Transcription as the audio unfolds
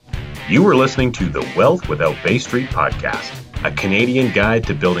You are listening to the Wealth Without Bay Street podcast, a Canadian guide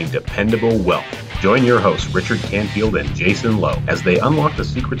to building dependable wealth. Join your hosts, Richard Canfield and Jason Lowe, as they unlock the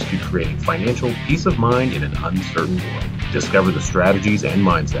secrets to creating financial peace of mind in an uncertain world. Discover the strategies and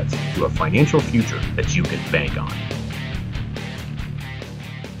mindsets to a financial future that you can bank on.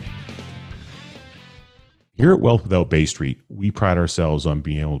 Here at Wealth Without Bay Street, we pride ourselves on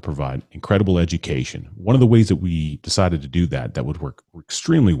being able to provide incredible education. One of the ways that we decided to do that would work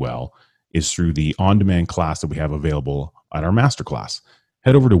extremely well is through the on-demand class that we have available at our masterclass.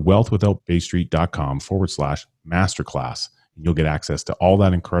 Head over to wealthwithoutbaystreet.com/masterclass. And you'll get access to all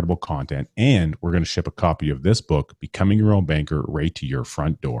that incredible content. And we're going to ship a copy of this book, Becoming Your Own Banker, right to your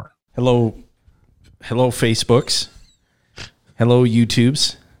front door. Hello, Facebooks. Hello,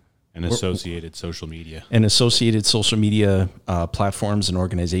 YouTubes. And associated social media. Platforms and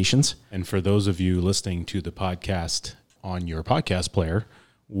organizations. And for those of you listening to the podcast on your podcast player,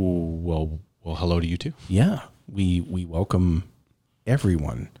 well, hello to you too. Yeah, we welcome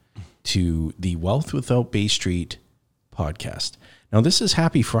everyone to the Wealth Without Bay Street podcast. Now, this is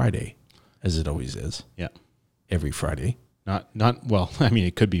Happy Friday, as it always is. Yeah. Every Friday. Not well, I mean,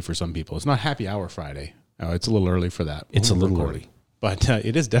 it could be for some people. It's not Happy Hour Friday. It's a little early for that. It's a little early. But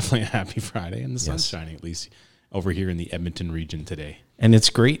it is definitely a Happy Friday, and the sun's shining, at least over here in the Edmonton region today. And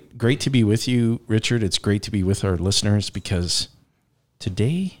it's great to be with you, Richard. It's great to be with our listeners because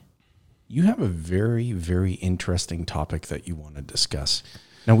today you have a very, very interesting topic that you want to discuss.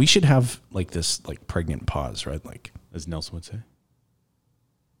 Now, we should have like this like pregnant pause, right? Like, as Nelson would say.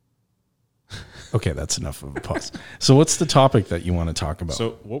 Okay, that's enough of a pause. So what's the topic that you want to talk about?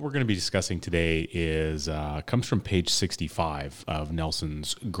 So what we're going to be discussing today is comes from page 65 of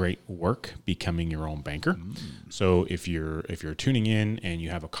Nelson's great work, Becoming Your Own Banker. So if you're tuning in and you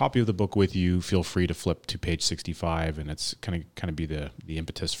have a copy of the book with you, feel free to flip to page 65, and it's kind of be the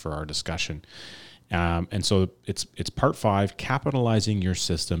impetus for our discussion. And so it's part 5, capitalizing your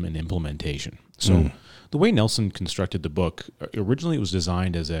system and implementation. So the way Nelson constructed the book, originally it was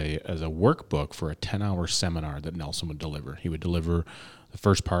designed as a workbook for a 10-hour seminar that Nelson would deliver. He would deliver the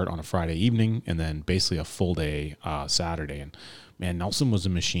first part on a Friday evening and then basically a full day Saturday. And man, Nelson was a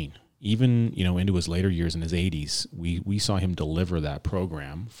machine. Even, into his later years in his 80s, we saw him deliver that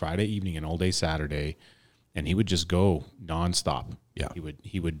program Friday evening and all day Saturday, and he would just go nonstop. Yeah.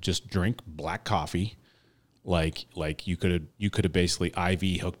 He would just drink black coffee. Like you could have basically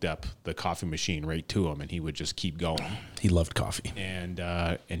IV hooked up the coffee machine right to him, and he would just keep going. He loved coffee, and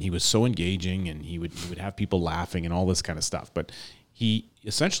he was so engaging, and he would have people laughing and all this kind of stuff. But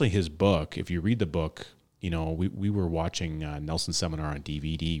his book, if you read the book, we were watching Nelson's seminar on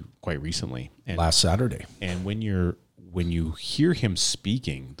DVD quite recently, last Saturday, and when you hear him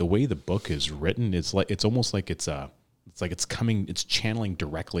speaking, the way the book is written, it's almost like it's channeling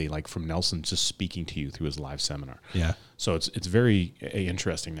directly like from Nelson just speaking to you through his live seminar. Yeah. So it's very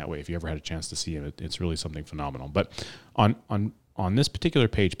interesting that way. If you ever had a chance to see it, it's really something phenomenal. But on this particular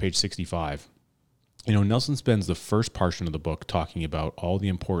page 65, Nelson spends the first portion of the book talking about all the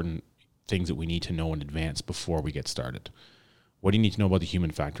important things that we need to know in advance before we get started. What do you need to know about the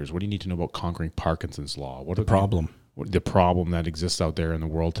human factors? What do you need to know about conquering Parkinson's law? The problem that exists out there in the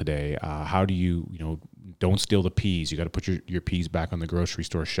world today? How do you don't steal the peas. You got to put your peas back on the grocery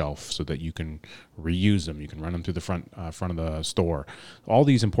store shelf so that you can reuse them. You can run them through the front of the store. All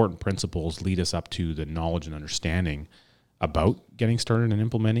these important principles lead us up to the knowledge and understanding about getting started and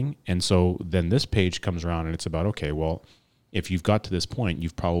implementing. And so then this page comes around and it's about, okay, well, if you've got to this point, you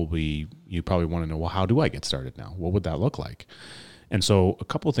probably want to know, well, how do I get started now? What would that look like? And so a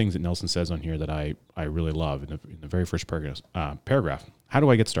couple of things that Nelson says on here that I really love in the very first paragraph. How do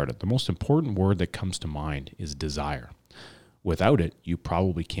I get started? The most important word that comes to mind is desire. Without it, you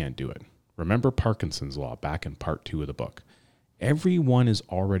probably can't do it. Remember Parkinson's law back in part 2 of the book. Everyone is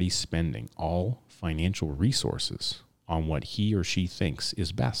already spending all financial resources on what he or she thinks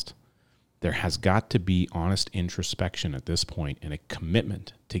is best. There has got to be honest introspection at this point, and a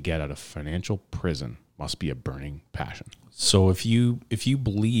commitment to get out of financial prison must be a burning passion. So if you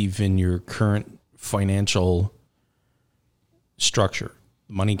believe in your current financial structure,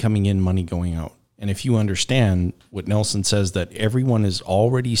 money coming in, money going out, and if you understand what Nelson says, that everyone is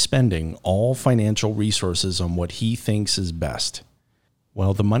already spending all financial resources on what he thinks is best,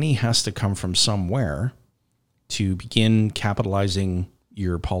 well, the money has to come from somewhere to begin capitalizing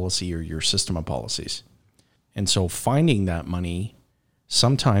your policy or your system of policies. And so finding that money,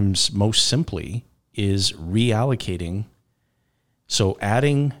 sometimes most simply, is reallocating. So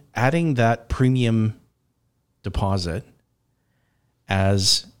adding that premium deposit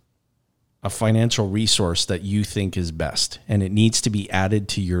as a financial resource that you think is best, and it needs to be added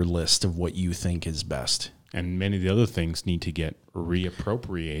to your list of what you think is best. And many of the other things need to get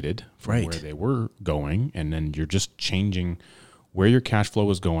reappropriated from where they were going, and then you're just changing where your cash flow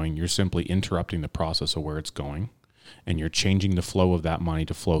is going. You're simply interrupting the process of where it's going, and you're changing the flow of that money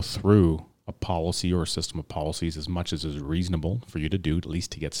to flow through a policy or a system of policies as much as is reasonable for you to do, at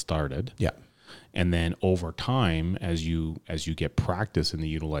least to get started. Yeah. And then over time, as you get practice in the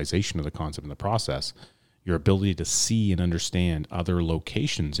utilization of the concept and the process, your ability to see and understand other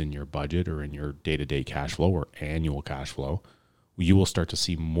locations in your budget or in your day-to-day cash flow or annual cash flow, you will start to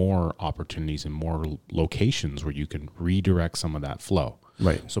see more opportunities and more locations where you can redirect some of that flow.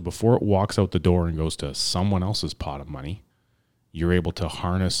 Right. So before it walks out the door and goes to someone else's pot of money, you're able to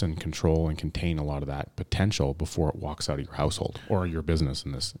harness and control and contain a lot of that potential before it walks out of your household or your business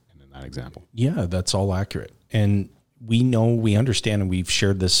in that example. Yeah, that's all accurate. And we know, we understand, and we've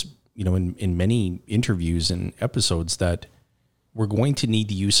shared this, in many interviews and episodes, that we're going to need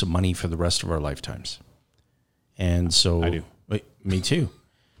to use some money for the rest of our lifetimes. And so I do. Me too.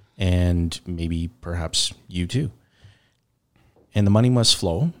 And maybe perhaps you too. And the money must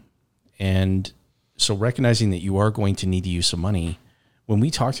flow. And so recognizing that you are going to need to use some money, when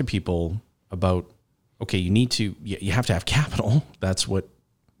we talk to people about, okay, you have to have capital. That's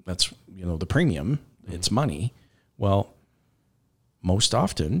the premium. It's money. Well, most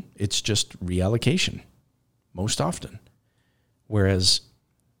often it's just reallocation. Most often. Whereas,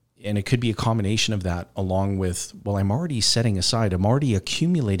 and it could be a combination of that along with, well, I'm already setting aside, I'm already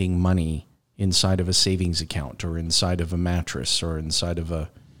accumulating money inside of a savings account or inside of a mattress or inside of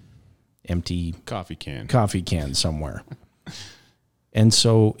a empty coffee can somewhere. And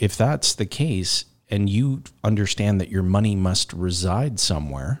so if that's the case, and you understand that your money must reside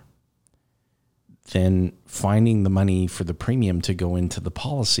somewhere, then finding the money for the premium to go into the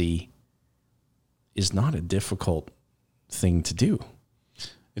policy is not a difficult thing to do.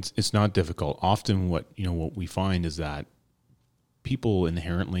 It's not difficult. Often what we find is that people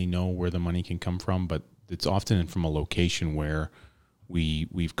inherently know where the money can come from, but it's often from a location where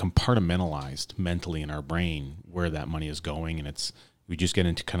we've compartmentalized mentally in our brain where that money is going, and we just get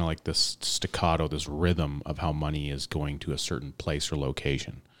into kind of like this staccato, this rhythm of how money is going to a certain place or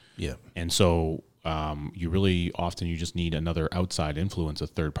location. Yeah. And so you just need another outside influence, a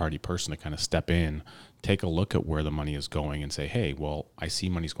third party person to kind of step in, take a look at where the money is going and say, hey, well, I see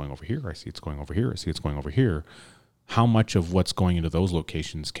money's going over here. I see it's going over here. I see it's going over here. How much of what's going into those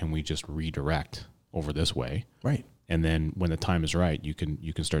locations can we just redirect over this way? Right. And then when the time is right, you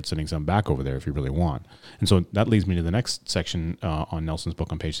can start sending some back over there if you really want. And so that leads me to the next section on Nelson's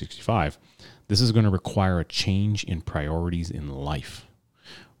book on page 65. This is going to require a change in priorities in life.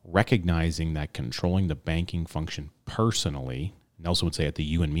 Recognizing that controlling the banking function personally, Nelson would say at the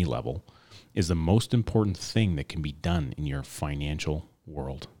you and me level, is the most important thing that can be done in your financial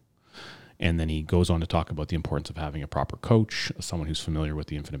world. And then he goes on to talk about the importance of having a proper coach, someone who's familiar with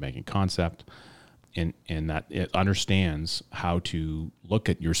the infinite banking concept, and that it understands how to look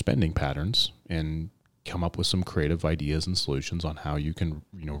at your spending patterns and come up with some creative ideas and solutions on how you can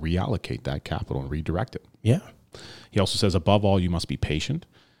reallocate that capital and redirect it. Yeah. He also says, above all, you must be patient.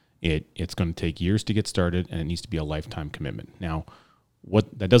 It's going to take years to get started, and it needs to be a lifetime commitment. Now,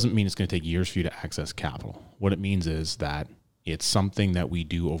 that doesn't mean it's going to take years for you to access capital. What it means is that it's something that we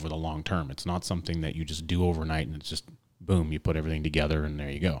do over the long term. It's not something that you just do overnight and it's just, boom, you put everything together and there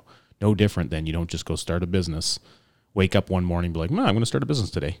you go. No different than you don't just go start a business, wake up one morning and be like, I'm going to start a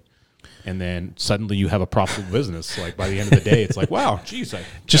business today. And then suddenly you have a profitable business. Like by the end of the day, it's like, wow, geez, I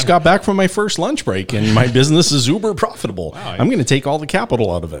just got back from my first lunch break and my business is uber profitable. Wow, I'm going to take all the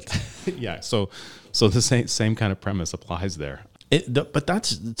capital out of it. Yeah. So the same kind of premise applies there. But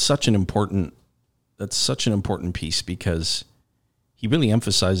that's such an important piece, because he really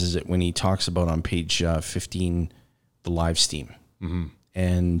emphasizes it when he talks about on page 15, the live steam,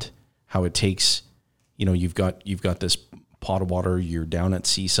 and how it takes, you've got this pot of water, you're down at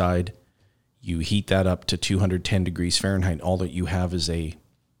seaside, you heat that up to 210 degrees Fahrenheit. All that you have is a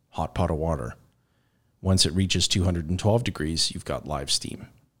hot pot of water. Once it reaches 212 degrees, you've got live steam.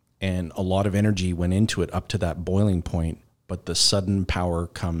 And a lot of energy went into it up to that boiling point, but the sudden power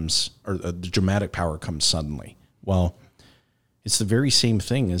comes, or the dramatic power comes suddenly. Well, it's the very same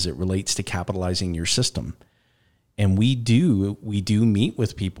thing as it relates to capitalizing your system. And we do meet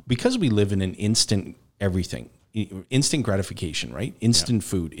with people because we live in an instant everything, instant gratification, right? Instant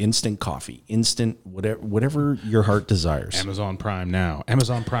food, instant coffee, instant whatever your heart desires. Amazon Prime now.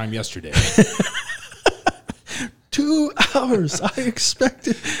 Amazon Prime yesterday. 2 hours. I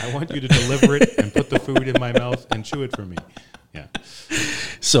expected. I want you to deliver it and put the food in my mouth and chew it for me. Yeah.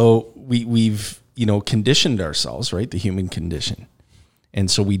 So we've, conditioned ourselves, right? The human condition. And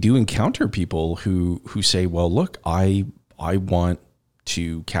so we do encounter people who say, well, look, I want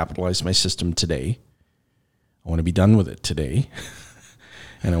to capitalize my system today. I want to be done with it today.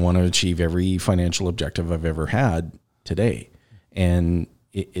 And I want to achieve every financial objective I've ever had today. And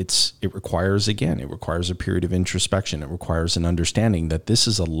it requires a period of introspection. It requires an understanding that this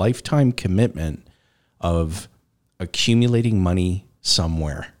is a lifetime commitment of accumulating money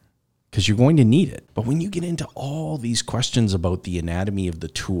somewhere, because you're going to need it. But when you get into all these questions about the anatomy of the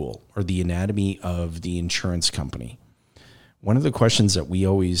tool or the anatomy of the insurance company, one of the questions that we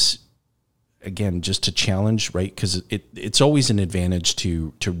always, again, just to challenge, right? Because it's always an advantage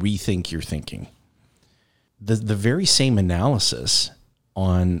to rethink your thinking. The very same analysis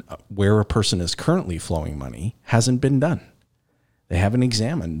on where a person is currently flowing money hasn't been done. They haven't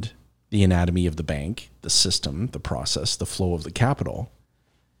examined the anatomy of the bank, the system, the process, the flow of the capital.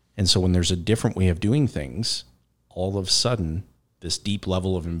 And so when there's a different way of doing things, all of a sudden, this deep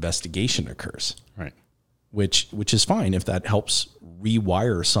level of investigation occurs. Right. Which is fine if that helps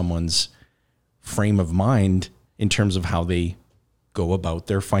rewire someone's frame of mind in terms of how they go about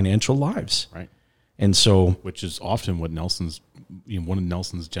their financial lives. Right. And so, which is often what one of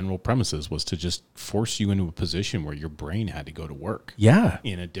Nelson's general premises was to just force you into a position where your brain had to go to work. Yeah.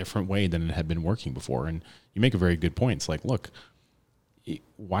 In a different way than it had been working before. And you make a very good point. It's like, look,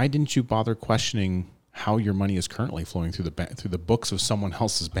 why didn't you bother questioning how your money is currently flowing through the books of someone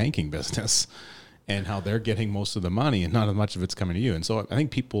else's banking business and how they're getting most of the money and not as much of it's coming to you? And so I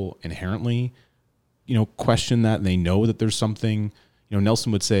think people inherently, question that, and they know that there's something.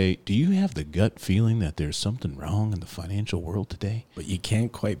 Nelson would say, do you have the gut feeling that there's something wrong in the financial world today? But you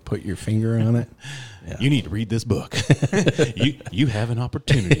can't quite put your finger on it. Yeah. You need to read this book. you have an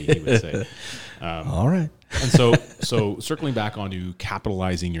opportunity, he would say. All right. And so circling back onto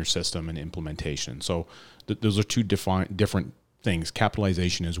capitalizing your system and implementation. So those are two different things.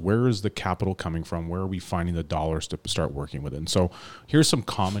 Capitalization is, where is the capital coming from? Where are we finding the dollars to start working with it? And so here's some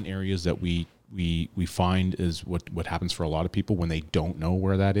common areas that we find is what happens for a lot of people when they don't know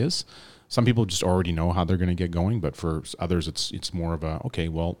where that is. Some people just already know how they're going to get going, but for others, it's more of a, okay,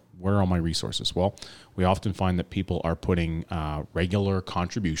 well, where are all my resources? Well, we often find that people are putting regular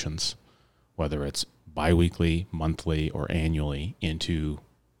contributions, whether it's biweekly, monthly, or annually, into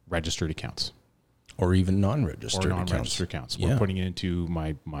registered accounts. Or even non-registered accounts. We're putting it into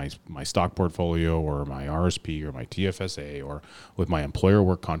my stock portfolio or my RSP or my TFSA or with my employer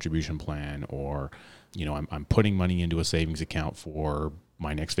work contribution plan, or, I'm putting money into a savings account for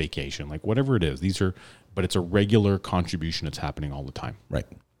my next vacation, like whatever it is. But it's a regular contribution that's happening all the time. Right.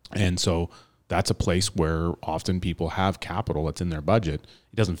 And so that's a place where often people have capital that's in their budget.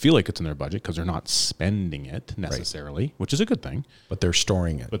 It doesn't feel like it's in their budget because they're not spending it necessarily, right, which is a good thing. But they're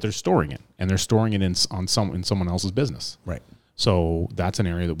storing it. And they're storing it in someone else's business. Right. So that's an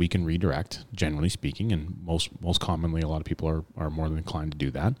area that we can redirect, generally speaking, and most commonly, a lot of people are more than inclined to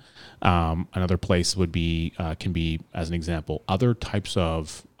do that. Another place would be can be, as an example, other types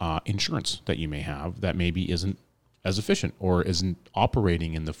of insurance that you may have that maybe isn't as efficient or isn't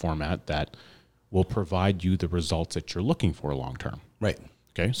operating in the format that will provide you the results that you're looking for long term. Right.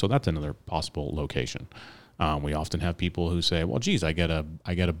 Okay, so that's another possible location. We often have people who say, "Well, geez, I get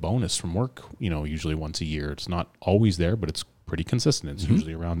a bonus from work, usually once a year. It's not always there, but it's pretty consistent. It's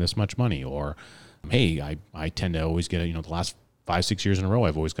usually around this much money." Or, "Hey, I tend to always get the last 5-6 years in a row,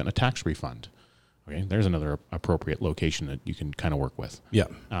 I've always gotten a tax refund." Okay, there's another appropriate location that you can kind of work with. Yeah.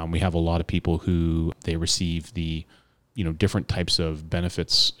 We have a lot of people who they receive the different types of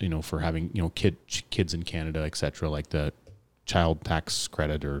benefits, for having, kids in Canada, et cetera, like the child tax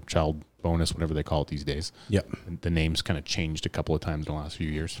credit or child bonus, whatever they call it these days. Yep. The name's kind of changed a couple of times in the last few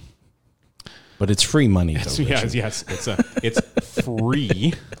years. But it's free money, though. Yes, it's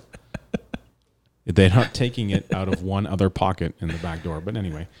free. They're not taking it out of one other pocket in the back door. But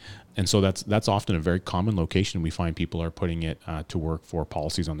anyway, and so that's often a very common location. We find people are putting it to work for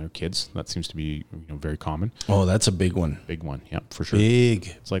policies on their kids. That seems to be very common. Oh, that's a big one. Big one, yeah, for sure. Big.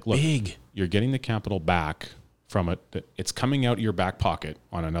 It's like, look, you're getting the capital back from it. It's coming out of your back pocket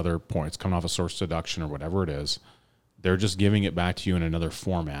on another point. It's coming off a source deduction or whatever it is. They're just giving it back to you in another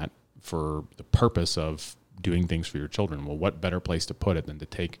format for the purpose of doing things for your children. Well, what better place to put it than to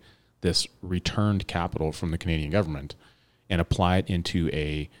take this returned capital from the Canadian government and apply it into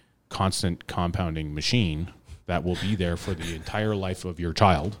a constant compounding machine that will be there for the entire life of your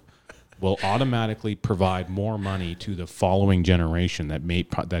child, will automatically provide more money to the following generation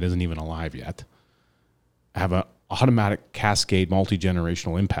that isn't even alive yet, have an automatic cascade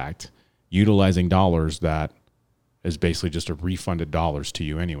multi-generational impact, utilizing dollars that is basically just a refunded dollars to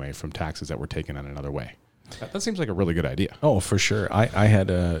you anyway from taxes that were taken in another way. That seems like a really good idea. Oh, for sure. I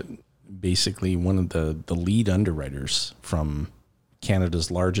had basically one of the lead underwriters from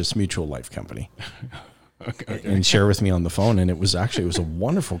Canada's largest mutual life company Okay. and share with me on the phone. And it was a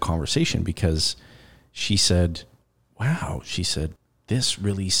wonderful conversation because she said, wow, she said, this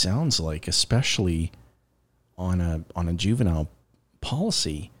really sounds like, especially on a juvenile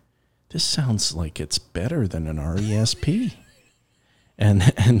policy, this sounds like it's better than an RESP.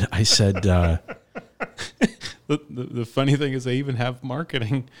 And I said, the funny thing is they even have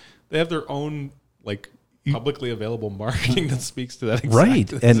marketing. They have their own publicly available marketing that speaks to that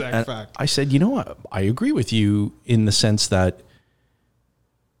exact fact. I said, you know what? I agree with you in the sense that,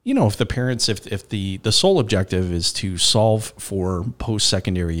 if the parents, if the sole objective is to solve for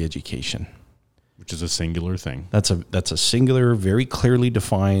post-secondary education, which is a singular thing. That's a singular, very clearly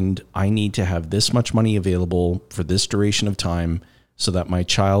defined, I need to have this much money available for this duration of time so that my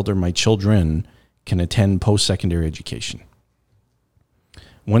child or my children can attend post-secondary education.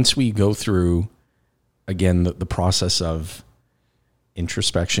 Once we go through, again, the process of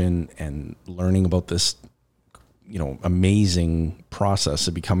introspection and learning about this, amazing process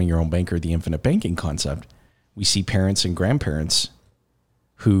of becoming your own banker, the infinite banking concept, we see parents and grandparents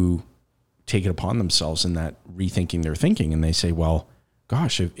who take it upon themselves in that rethinking their thinking. And they say, well,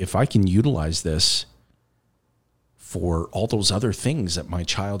 gosh, if I can utilize this for all those other things that my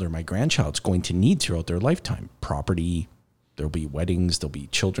child or my grandchild's going to need throughout their lifetime, property, there'll be weddings, there'll be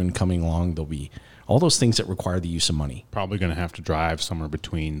children coming along, there'll be all those things that require the use of money. Probably going to have to drive somewhere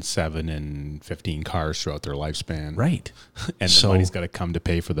between 7 and 15 cars throughout their lifespan. Right. And the money's got to come to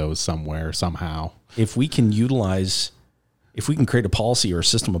pay for those somewhere, somehow. If we can create a policy or a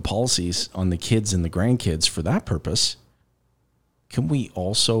system of policies on the kids and the grandkids for that purpose, can we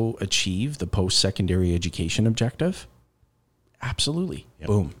also achieve the post-secondary education objective? Absolutely. Yep.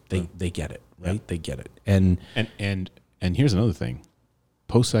 Boom. They get it, right? Yep. They get it. And here's another thing.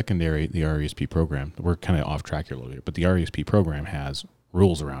 Post-secondary, the RESP program, we're kind of off track here a little bit, but the RESP program has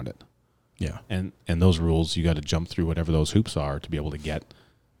rules around it. Yeah. And those rules, you got to jump through whatever those hoops are to be able to get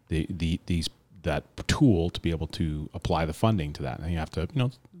that tool to be able to apply the funding to that. And you have to,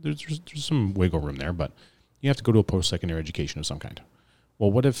 there's some wiggle room there, but you have to go to a post-secondary education of some kind.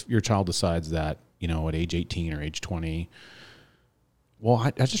 Well, what if your child decides that, at age 18 or age 20, well,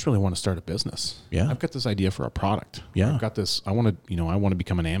 I just really want to start a business. Yeah. I've got this idea for a product. Yeah. I've got this, I want to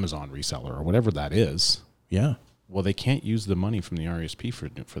become an Amazon reseller or whatever that is. Yeah. Well, they can't use the money from the RESP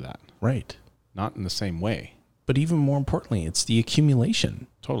for that. Right. Not in the same way. But even more importantly, it's the accumulation.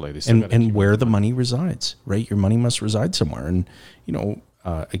 Totally. And where the money resides, right? Your money must reside somewhere. And,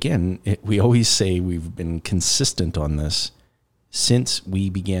 again, we always say we've been consistent on this since we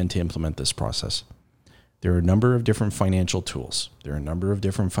began to implement this process. There are a number of different financial tools. There are a number of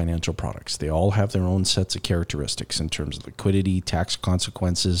different financial products. They all have their own sets of characteristics in terms of liquidity, tax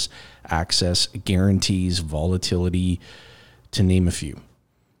consequences, access, guarantees, volatility, to name a few.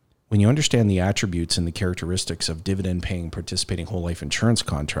 When you understand the attributes and the characteristics of dividend-paying, participating whole life insurance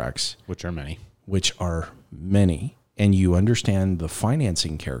contracts, which are many, and you understand the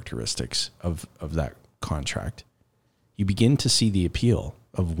financing characteristics of that contract, you begin to see the appeal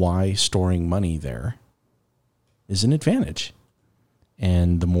of why storing money there is an advantage.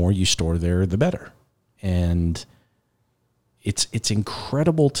 And the more you store there, the better. And it's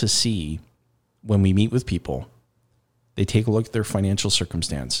incredible to see when we meet with people, they take a look at their financial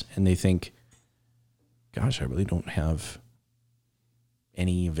circumstance and they think, gosh, I really don't have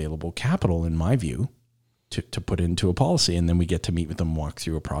any available capital, in my view, to put into a policy. And then we get to meet with them, walk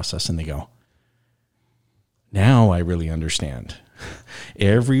through a process, and they go, now I really understand.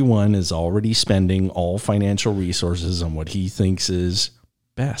 Everyone is already spending all financial resources on what he thinks is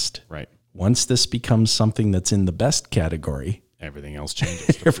best. Right. Once this becomes something that's in the best category, everything else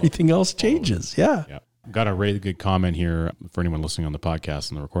changes. Everything else changes. Yeah. Got a really good comment here for anyone listening on the podcast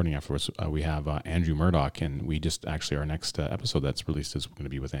and the recording afterwards. We have Andrew Murdoch, and we just actually, our next episode that's released is going to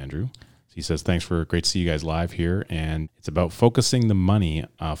be with Andrew. He says, great to see you guys live here. And it's about focusing the money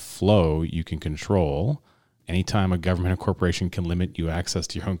flow you can control. Anytime a government or corporation can limit you access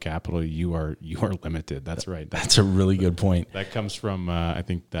to your own capital, you are limited. That's right. That's a really good point. That comes from, I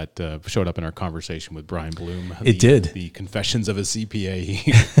think that showed up in our conversation with Brian Bloom. It did. The Confessions of a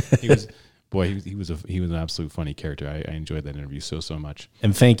CPA. He was, boy, he was an absolute funny character. I enjoyed that interview so much.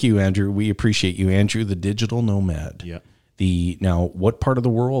 And thank you, Andrew. We appreciate you, Andrew, the digital nomad. Yeah. Now, what part of the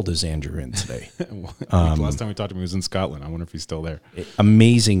world is Andrew in today? Last time we talked to him, he was in Scotland. I wonder if he's still there.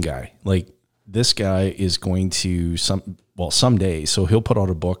 Amazing guy. Like, this guy is going to someday, so he'll put out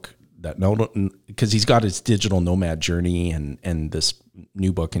a book that because he's got his digital nomad journey and this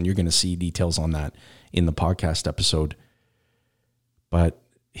new book, and you're going to see details on that in the podcast episode. But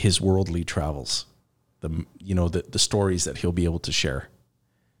his worldly travels, the stories that he'll be able to share,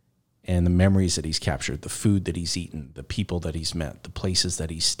 and the memories that he's captured, the food that he's eaten, the people that he's met, the places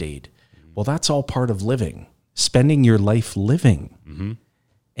that he's stayed. Well, that's all part of living, spending your life living. Mm-hmm.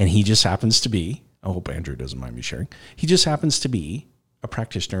 And he just happens to be, I hope Andrew doesn't mind me sharing, he just happens to be a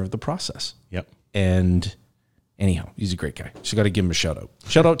practitioner of the process. Yep. And anyhow, he's a great guy. So got to give him a shout out.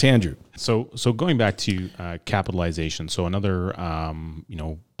 Shout out to Andrew. So going back to capitalization. So another,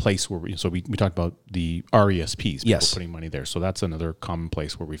 place where we talked about the RESPs, people Yes. putting money there. So that's another common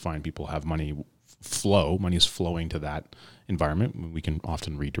place where we find people have money flow. Money is flowing to that environment. We can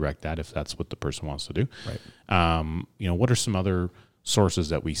often redirect that if that's what the person wants to do. Right. What are some other sources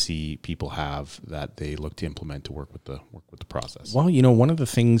that we see people have that they look to implement to work with the process? Well, one of the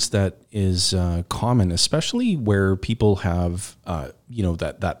things that is common, especially where people have,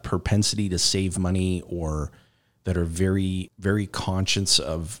 that propensity to save money, or that are very, very conscious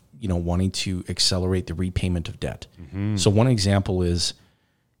of, wanting to accelerate the repayment of debt. Mm-hmm. So one example is,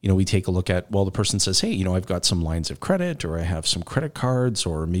 we take a look at, the person says, hey, I've got some lines of credit, or I have some credit cards,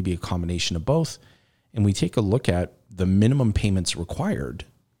 or maybe a combination of both. And we take a look at the minimum payments required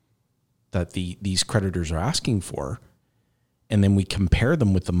that these creditors are asking for. And then we compare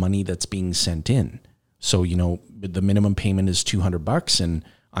them with the money that's being sent in. So, the minimum payment is $200, and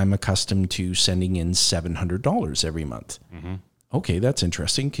I'm accustomed to sending in $700 every month. Mm-hmm. Okay, that's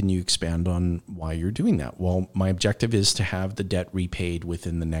interesting. Can you expand on why you're doing that? Well, my objective is to have the debt repaid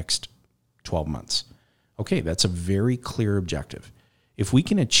within the next 12 months. Okay, that's a very clear objective. If we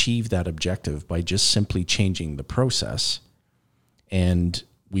can achieve that objective by just simply changing the process, and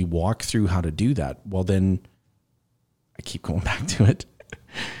we walk through how to do that, well, then I keep going back to it,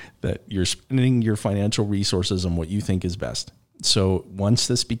 that you're spending your financial resources on what you think is best. So once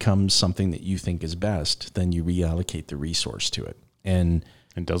this becomes something that you think is best, then you reallocate the resource to it. And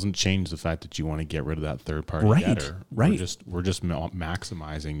it doesn't change the fact that you want to get rid of that third party debtor. Right. We're just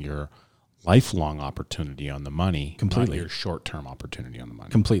maximizing your lifelong opportunity on the money, completely, not your short-term opportunity on the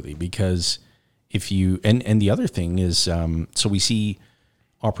money. Completely, because if you and the other thing is, so we see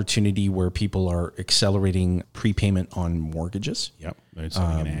opportunity where people are accelerating prepayment on mortgages. Yep, they're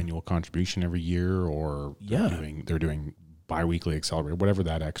sending an annual contribution every year, or they're doing biweekly accelerated, whatever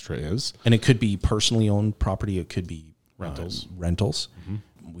that extra is. And it could be personally owned property. It could be rentals.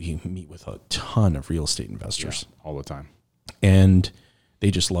 Mm-hmm. We meet with a ton of real estate investors all the time, and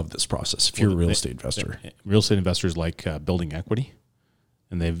they just love this process. If you're a real estate investor, real estate investors like building equity,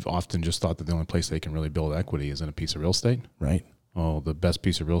 and they've often just thought that the only place they can really build equity is in a piece of real estate. Right. Oh, the best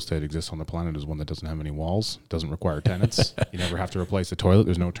piece of real estate exists on the planet is one that doesn't have any walls, doesn't require tenants. You never have to replace the toilet.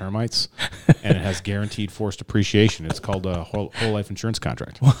 There's no termites, and it has guaranteed forced appreciation. It's called a whole life insurance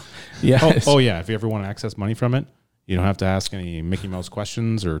contract. Yeah. Oh yeah. If you ever want to access money from it, you don't have to ask any Mickey Mouse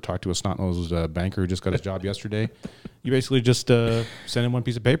questions or talk to a snot-nosed banker who just got his job yesterday. You basically just send in one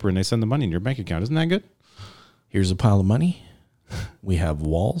piece of paper, and they send the money in your bank account. Isn't that good? Here's a pile of money. We have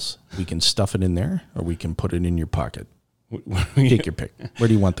walls. We can stuff it in there, or we can put it in your pocket. Take your pick. Where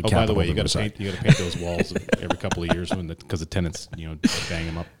do you want the capital? By the way, you got to paint those walls every couple of years because the tenants, bang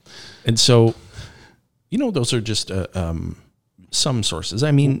them up. And so, those are just some sources.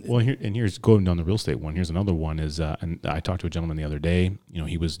 I mean, here's going down the real estate one. Here's another one is, and I talked to a gentleman the other day.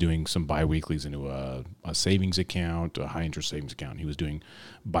 He was doing some biweeklies into a savings account, a high interest savings account. He was doing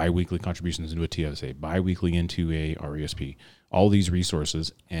biweekly contributions into a TSA, biweekly into a RESP. All these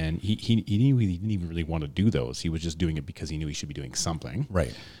resources, and he didn't even really want to do those. He was just doing it because he knew he should be doing something.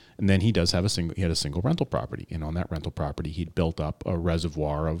 Right. And then he had a single rental property, and on that rental property, he'd built up a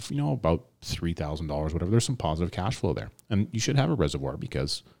reservoir of about $3,000, whatever. There's some positive cash flow there, and you should have a reservoir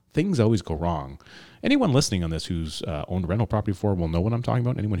because things always go wrong. Anyone listening on this who's owned a rental property before will know what I'm talking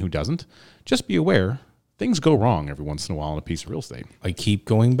about. Anyone who doesn't, just be aware. Things go wrong every once in a while on a piece of real estate. I keep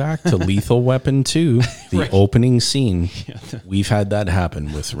going back to Lethal Weapon 2, the Right. opening scene. We've had that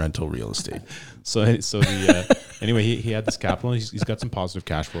happen with rental real estate. Anyway, he had this capital. He's got some positive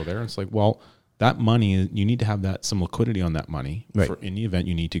cash flow there. And it's like, well, that money, you need to have some liquidity on that money. Right. For in the event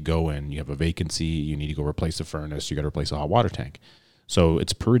you need to go in, you have a vacancy, you need to go replace a furnace, you got to replace a hot water tank. So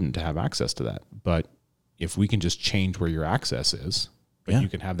it's prudent to have access to that. But if we can just change where your access is, but you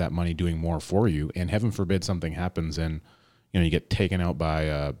can have that money doing more for you, and heaven forbid something happens and you get taken out by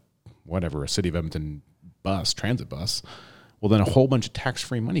a City of Edmonton transit bus, well, then a whole bunch of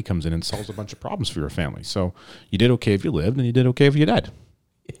tax-free money comes in and solves a bunch of problems for your family. So you did okay if you lived, and you did okay if you died.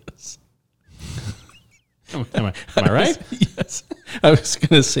 Yes. Am I right? Yes. I was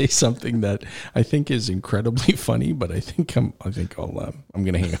going to say something that I think is incredibly funny, but I think I'm going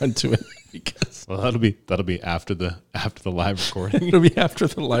to hang on to it because Well, that'll be after the live recording. it'll be after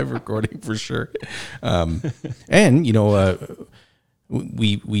the live recording for sure. And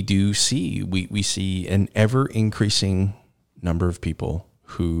we do see we see an ever increasing number of people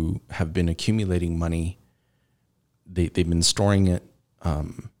who have been accumulating money. They've been storing it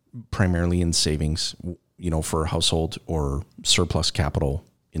primarily in savings, for a household or surplus capital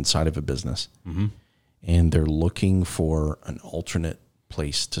inside of a business. Mm-hmm. And they're looking for an alternate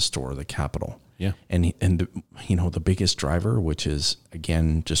place to store the capital. Yeah. And the biggest driver, which is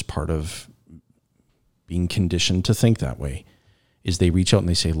again, just part of being conditioned to think that way, is they reach out and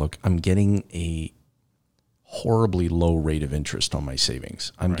they say, look, I'm getting a horribly low rate of interest on my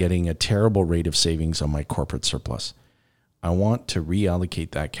savings. I'm getting a terrible rate of savings on my corporate surplus. I want to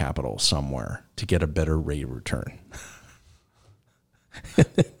reallocate that capital somewhere to get a better rate of return.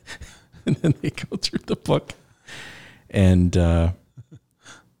 And then they go through the book and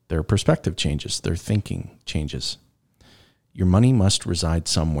their perspective changes. Their thinking changes. Your money must reside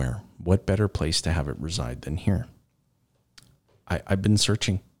somewhere. What better place to have it reside than here? I've been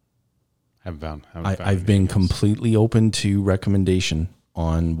searching. I've been completely open to recommendation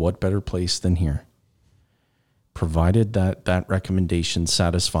on what better place than here, provided that recommendation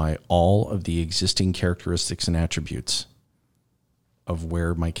satisfy all of the existing characteristics and attributes of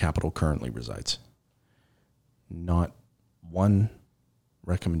where my capital currently resides. Not one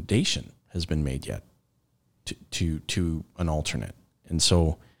recommendation has been made yet to an alternate. And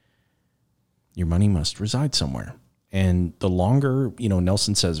so your money must reside somewhere. And the longer,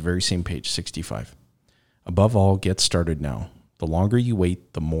 Nelson says, very same page, 65. Above all, get started now. The longer you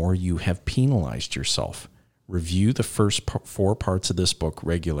wait, the more you have penalized yourself. Review the first 4 parts of this book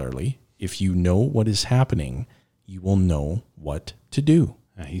regularly. If you know what is happening, you will know what to do.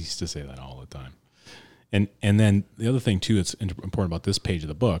 He used to say that all the time. And then the other thing too, that's important about this page of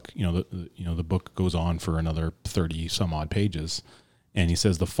the book, the book goes on for another 30 some odd pages. And he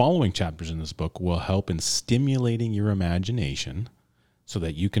says the following chapters in this book will help in stimulating your imagination so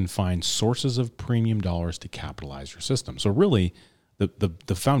that you can find sources of premium dollars to capitalize your system. So really,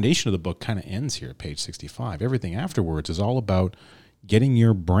 the foundation of the book kind of ends here at page 65. Everything afterwards is all about getting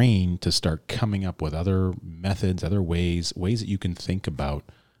your brain to start coming up with other methods, other ways that you can think about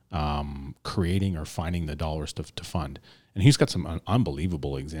creating or finding the dollars to fund. And he's got some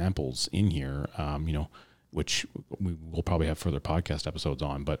unbelievable examples in here, which we will probably have further podcast episodes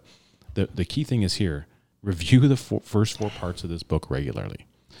on. But the key thing is here, review the first 4 parts of this book regularly.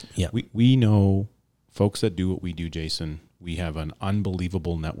 Yeah. We know folks that do what we do, Jason. We have an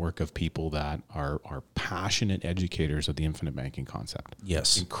unbelievable network of people that are passionate educators of the infinite banking concept.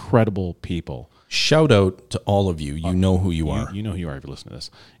 Yes. Incredible people. Shout out to all of you. You know who you are. You know who you are if you listen to this.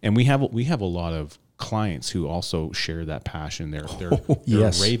 And we have a lot of clients who also share that passion. They're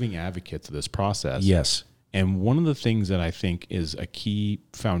yes. raving advocates of this process. Yes. And one of the things that I think is a key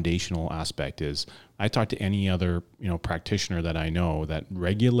foundational aspect is I talk to any other, practitioner that I know that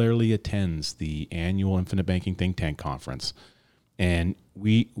regularly attends the annual Infinite Banking Think Tank conference. And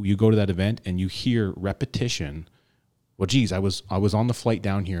you go to that event and you hear repetition. Well, geez, I was on the flight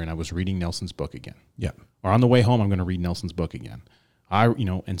down here and I was reading Nelson's book again. Yeah. Or on the way home, I'm going to read Nelson's book again.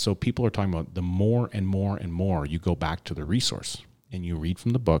 And so people are talking about the more and more and more you go back to the resource and you read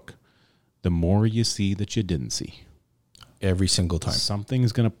from the book, the more you see that you didn't see. Every single time.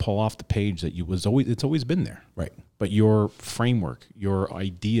 Something's going to pull off the page that it's always been there. Right. But your framework, your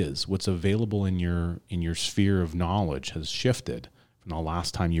ideas, what's available in your sphere of knowledge has shifted from the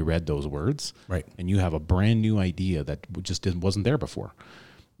last time you read those words. Right. And you have a brand new idea that just wasn't there before.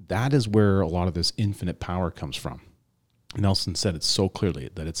 That is where a lot of this infinite power comes from. Nelson said it so clearly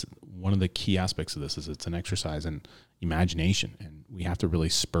that it's one of the key aspects of this is it's an exercise in imagination, and we have to really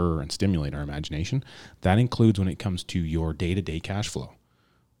spur and stimulate our imagination. That includes when it comes to your day-to-day cash flow.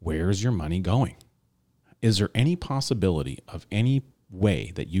 Where's your money going? Is there any possibility of any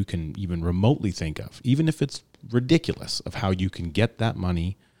way that you can even remotely think of, even if it's ridiculous, of how you can get that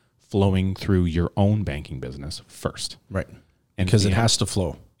money flowing through your own banking business first? Right. And because it has to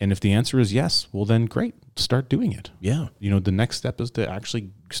flow. And if the answer is yes, well then great, start doing it. Yeah. The next step is to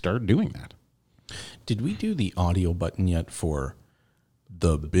actually start doing that. Did we do the audio button yet for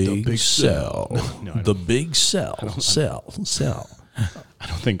the big sell? No, the big sell. Sell. I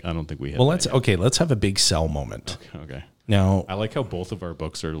don't think we have. Well, let's have a big sell moment. Okay. Now, I like how both of our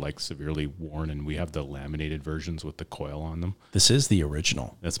books are like severely worn, and we have the laminated versions with the coil on them. this is the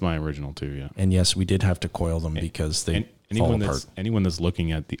original. That's my original too. Yeah. And yes, we did have to coil them because they fall apart. Anyone that's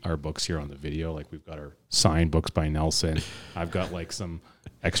looking at our books here on the video, like we've got our signed books by Nelson. I've got like some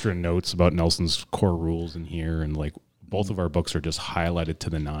extra notes about Nelson's core rules in here, and like both of our books are just highlighted to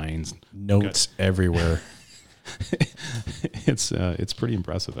the nines. Notes everywhere. It's pretty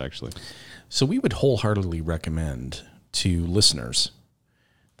impressive, actually. So we would wholeheartedly recommend to listeners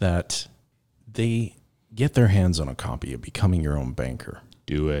that they get their hands on a copy of Becoming Your Own Banker.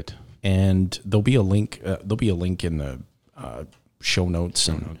 Do it. And there'll be a link. There'll be a link in the show notes,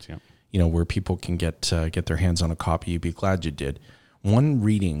 Yeah. Where people can get their hands on a copy. You'd be glad you did. One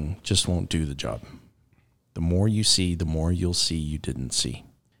reading just won't do the job. The more you see, the more you'll see you didn't see.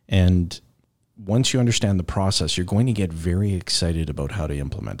 And once you understand the process, you're going to get very excited about how to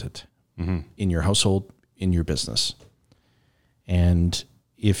implement it in your household, in your business. And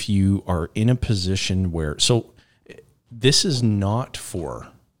if you are in a position where, so this is not for,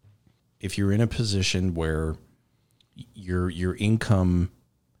 if you're in a position where your income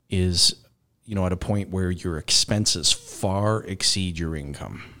is, at a point where your expenses far exceed your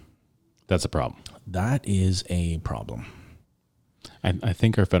income. That's a problem. That is a problem. I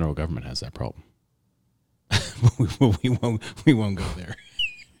think our federal government has that problem. we won't go there.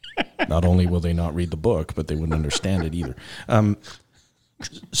 Not only will they not read the book, but they wouldn't understand it either.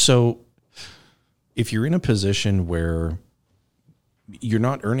 So if you're in a position where you're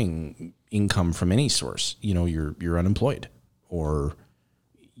not earning income from any source, you're unemployed, or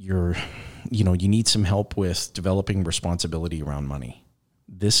you need some help with developing responsibility around money.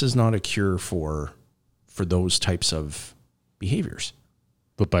 This is not a cure for those types of behaviors.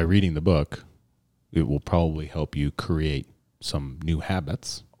 But by reading the book, it will probably help you create some new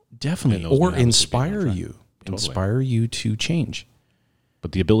habits. Definitely. Or inspire you. Totally. Inspire you to change.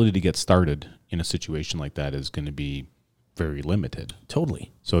 But the ability to get started in a situation like that is going to be very limited.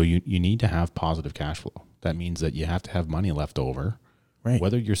 Totally. So you need to have positive cash flow. That means that you have to have money left over. Right.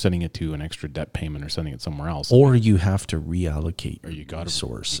 Whether you're sending it to an extra debt payment or sending it somewhere else. Or you have to reallocate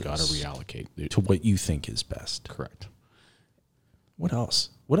resources. You got to reallocate to what you think is best. Correct. What else?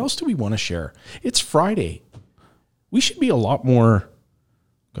 What else do we want to share? It's Friday. We should be a lot more.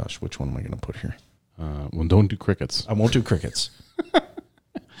 Gosh, which one am I going to put here? Well, don't do crickets. I won't do crickets.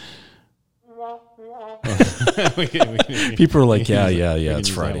 People are like, yeah, it's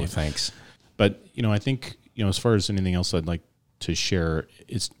Friday. Thanks. But, I think, as far as anything else I'd like to share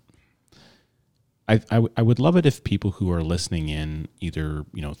is I would love it if people who are listening in either,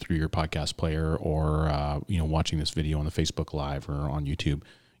 through your podcast player or, watching this video on the Facebook Live or on YouTube,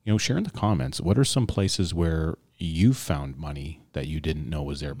 share in the comments. What are some places where you found money that you didn't know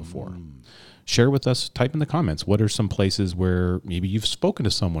was there before? Share with us, type in the comments. What are some places where maybe you've spoken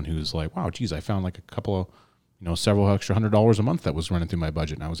to someone who's like, wow, geez, I found like a couple of, several extra $100 a month that was running through my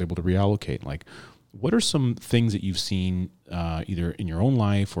budget and I was able to reallocate. Like, what are some things that you've seen either in your own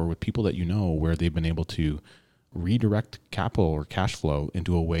life or with people that you know where they've been able to redirect capital or cash flow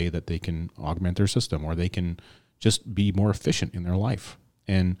into a way that they can augment their system or they can just be more efficient in their life?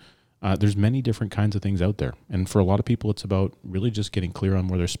 And there's many different kinds of things out there. And for a lot of people, it's about really just getting clear on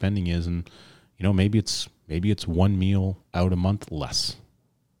where their spending is. And, maybe it's one meal out a month less.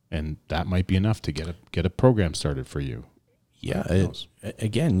 And that might be enough to get a program started for you. Yeah.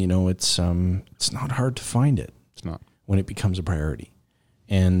 Again, it's not hard to find it. It's not. When it becomes a priority.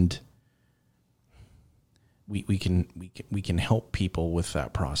 And we can help people with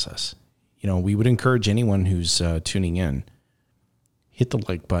that process. We would encourage anyone who's tuning in, hit the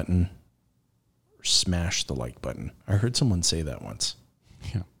like button or smash the like button. I heard someone say that once.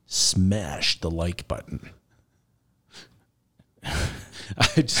 Yeah. Smash the like button.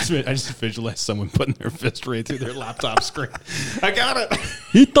 I just visualized someone putting their fist right through their laptop screen. I got it.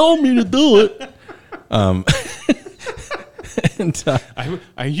 He told me to do it. And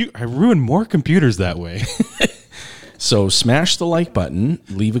I ruined more computers that way. So smash the like button,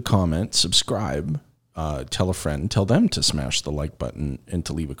 leave a comment, subscribe, tell a friend, tell them to smash the like button and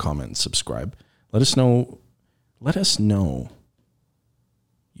to leave a comment and subscribe. Let us know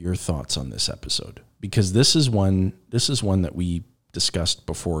your thoughts on this episode, because this is one that we discussed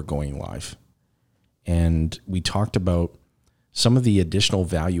before going live. And we talked about some of the additional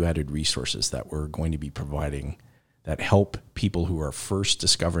value-added resources that we're going to be providing that help people who are first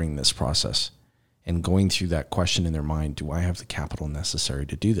discovering this process and going through that question in their mind, do I have the capital necessary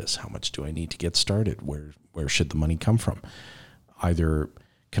to do this? How much do I need to get started? Where should the money come from? Either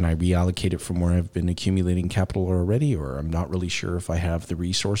Can I reallocate it from where I've been accumulating capital already, or I'm not really sure if I have the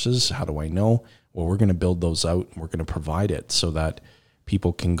resources? How do I know? Well, we're going to build those out, and we're going to provide it so that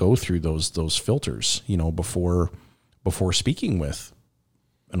people can go through those filters, before speaking with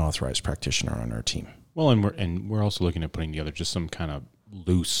an authorized practitioner on our team. Well, and we're also looking at putting together just some kind of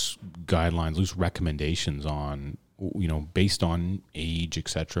loose guidelines, loose recommendations on, based on age, et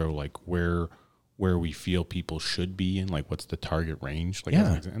cetera, like where we feel people should be in, like what's the target range. Like,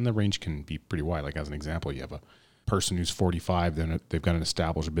 and the range can be pretty wide. Like as an example, you have a person who's 45, then they've got an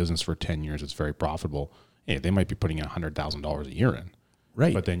established business for 10 years. It's very profitable. Hey, they might be putting in $100,000 a year in.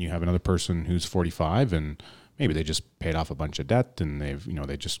 Right. But then you have another person who's 45 and maybe they just paid off a bunch of debt and they've,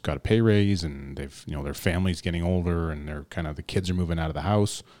 they just got a pay raise and they've, their family's getting older and they're the kids are moving out of the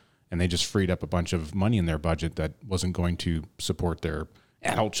house and they just freed up a bunch of money in their budget that wasn't going to support their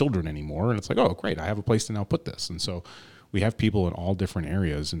adult children anymore. And it's like, oh, great, I have a place to now put this. And so we have people in all different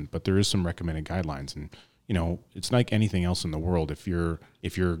areas, but there is some recommended guidelines. And, it's like anything else in the world. If you're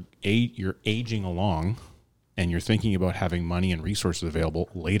aging along and you're thinking about having money and resources available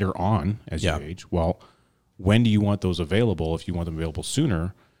later on as you age, well, when do you want those available? If you want them available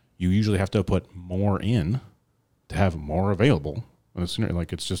sooner, you usually have to put more in to have more available. And the sooner,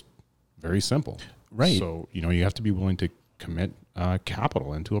 it's just very simple. Right. So, you have to be willing to commit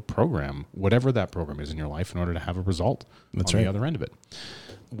capital into a program, whatever that program is in your life, in order to have a result on the other end of it.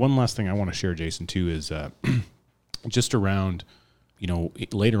 One last thing I want to share, Jason, too, is just around,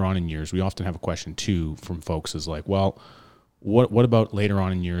 later on in years, we often have a question too from folks is like, well, what about later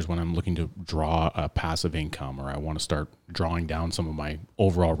on in years when I'm looking to draw a passive income or I want to start drawing down some of my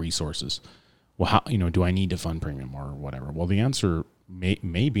overall resources? Well, how, do I need to fund premium or whatever? Well, the answer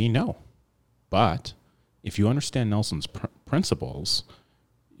may be no. But if you understand Nelson's principles,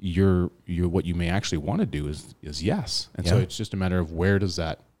 what you may actually want to do is yes. And so it's just a matter of where does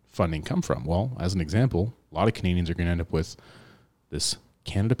that funding come from? Well, as an example, a lot of Canadians are going to end up with this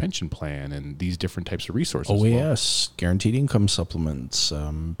Canada Pension Plan and these different types of resources. OAS, guaranteed income supplements,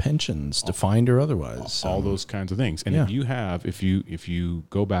 pensions, defined or otherwise. All those kinds of things. And if you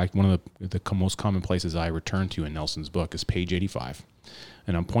go back, one of the most common places I return to in Nelson's book is page 85.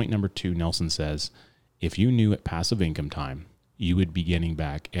 And on point number 2, Nelson says, if you knew at passive income time, you would be getting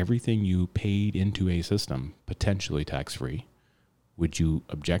back everything you paid into a system, potentially tax-free, would you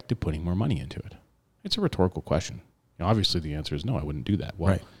object to putting more money into it? It's a rhetorical question. Obviously, the answer is no, I wouldn't do that.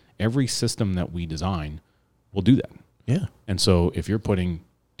 Well, every system that we design will do that. Yeah. And so if you're putting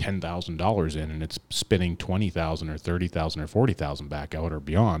 $10,000 in and it's spitting 20,000 or 30,000 or 40,000 back out or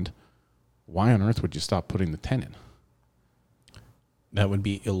beyond, why on earth would you stop putting the 10 in? That would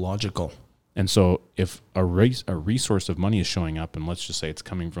be illogical. And so if a resource of money is showing up, and let's just say it's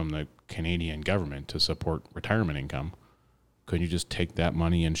coming from the Canadian government to support retirement income, couldn't you just take that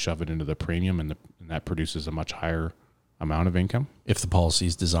money and shove it into the premium and that produces a much higher amount of income? If the policy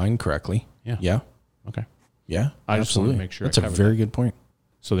is designed correctly. Yeah. Yeah. Okay. Yeah, I just want to make sure. That's a very good point.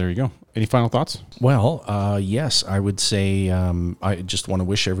 So there you go. Any final thoughts? Well, yes, I would say I just want to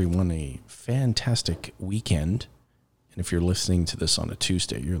wish everyone a fantastic weekend. And if you're listening to this on a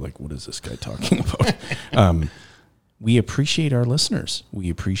Tuesday, you're like, what is this guy talking about? We appreciate our listeners. We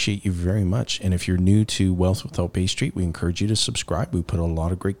appreciate you very much. And if you're new to Wealth Without Bay Street, we encourage you to subscribe. We put a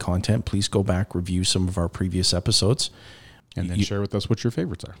lot of great content. Please go back, review some of our previous episodes. And then share with us what your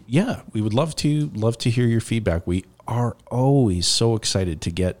favorites are. Yeah, we would love to hear your feedback. We are always so excited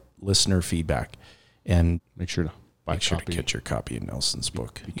to get listener feedback. And make sure to get your copy of Nelson's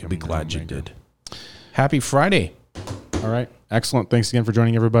book. You'll be glad you did. Happy Friday. All right. Excellent. Thanks again for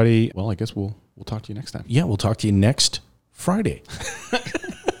joining, everybody. Well, I guess we'll talk to you next time. Yeah, we'll talk to you next Friday.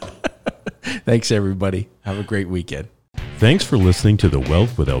 Thanks, everybody. Have a great weekend. Thanks for listening to the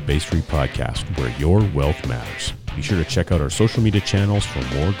Wealth Without Bay Street podcast, where your wealth matters. Be sure to check out our social media channels for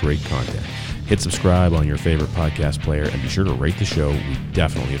more great content. Hit subscribe on your favorite podcast player and be sure to rate the show. We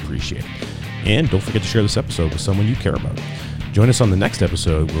definitely appreciate it. And don't forget to share this episode with someone you care about. Join us on the next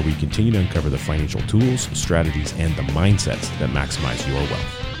episode where we continue to uncover the financial tools, strategies, and the mindsets that maximize your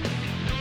wealth.